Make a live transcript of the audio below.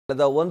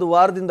ಕಳೆದ ಒಂದು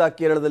ವಾರದಿಂದ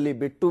ಕೇರಳದಲ್ಲಿ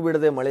ಬಿಟ್ಟು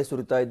ಬಿಡದೆ ಮಳೆ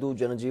ಸುರಿತಾ ಇದ್ದು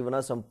ಜನಜೀವನ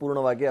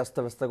ಸಂಪೂರ್ಣವಾಗಿ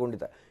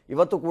ಅಸ್ತವ್ಯಸ್ತಗೊಂಡಿದೆ.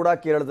 ಇವತ್ತು ಕೂಡ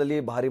ಕೇರಳದಲ್ಲಿ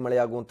ಭಾರಿ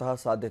ಮಳೆಯಾಗುವಂತಹ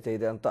ಸಾಧ್ಯತೆ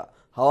ಇದೆ ಅಂತ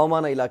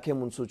ಹವಾಮಾನ ಇಲಾಖೆ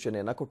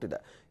ಮುನ್ಸೂಚನೆಯನ್ನು ಕೊಟ್ಟಿದೆ.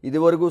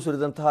 ಇದುವರೆಗೂ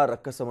ಸುರಿದಂತಹ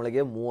ರಕ್ಕಸ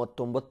ಮಳೆಗೆ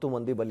 39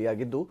 ಮಂದಿ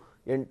ಬಲಿಯಾಗಿದ್ದು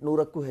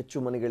 800ಕ್ಕೂ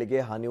ಹೆಚ್ಚು ಮನೆಗಳಿಗೆ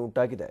ಹಾನಿ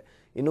ಉಂಟಾಗಿದೆ.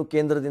 ಇನ್ನು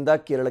ಕೇಂದ್ರದಿಂದ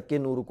ಕೇರಳಕ್ಕೆ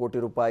 100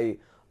 ಕೋಟಿ ರೂಪಾಯಿ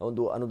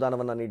ಒಂದು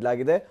ಅನುದಾನವನ್ನು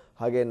ನೀಡಲಾಗಿದೆ.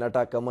 ಹಾಗೆ ನಟ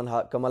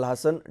ಕಮಲ್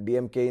ಹಾಸನ್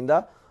ಡಿಎಂಕೆಯಿಂದ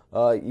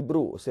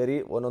ಇಬ್ಬರು ಸೇರಿ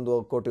 1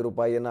 ಕೋಟಿ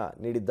ರೂಪಾಯಿಯನ್ನು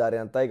ನೀಡಿದ್ದಾರೆ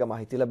ಅಂತ ಈಗ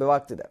ಮಾಹಿತಿ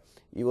ಲಭ್ಯವಾಗ್ತಿದೆ.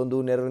 ಈ ಒಂದು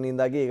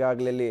ನೆರವಿನಿಂದಾಗಿ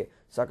ಈಗಾಗಲೇ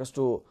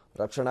ಸಾಕಷ್ಟು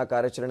ರಕ್ಷಣಾ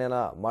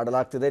ಕಾರ್ಯಾಚರಣೆಯನ್ನು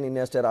ಮಾಡಲಾಗ್ತಿದೆ.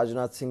 ನಿನ್ನೆ ಅಷ್ಟೇ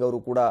ರಾಜನಾಥ್ ಸಿಂಗ್ ಅವರು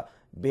ಕೂಡ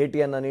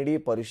ಭೇಟಿಯನ್ನು ನೀಡಿ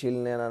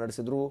ಪರಿಶೀಲನೆಯನ್ನು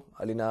ನಡೆಸಿದ್ರು.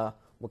 ಅಲ್ಲಿನ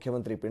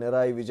ಮುಖ್ಯಮಂತ್ರಿ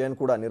ಪಿಣರಾಯಿ ವಿಜಯನ್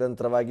ಕೂಡ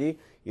ನಿರಂತರವಾಗಿ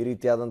ಈ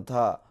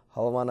ರೀತಿಯಾದಂತಹ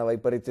ಹವಾಮಾನ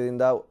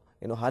ವೈಪರೀತ್ಯದಿಂದ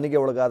ಹಾನಿಗೆ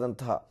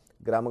ಒಳಗಾದಂತಹ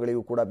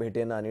ಗ್ರಾಮಗಳಿಗೂ ಕೂಡ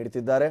ಭೇಟಿಯನ್ನು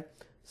ನೀಡುತ್ತಿದ್ದಾರೆ.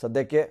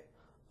 ಸದ್ಯಕ್ಕೆ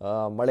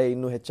ಮಳೆ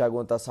ಇನ್ನೂ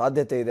ಹೆಚ್ಚಾಗುವಂಥ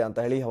ಸಾಧ್ಯತೆ ಇದೆ ಅಂತ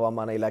ಹೇಳಿ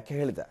ಹವಾಮಾನ ಇಲಾಖೆ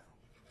ಹೇಳಿದೆ.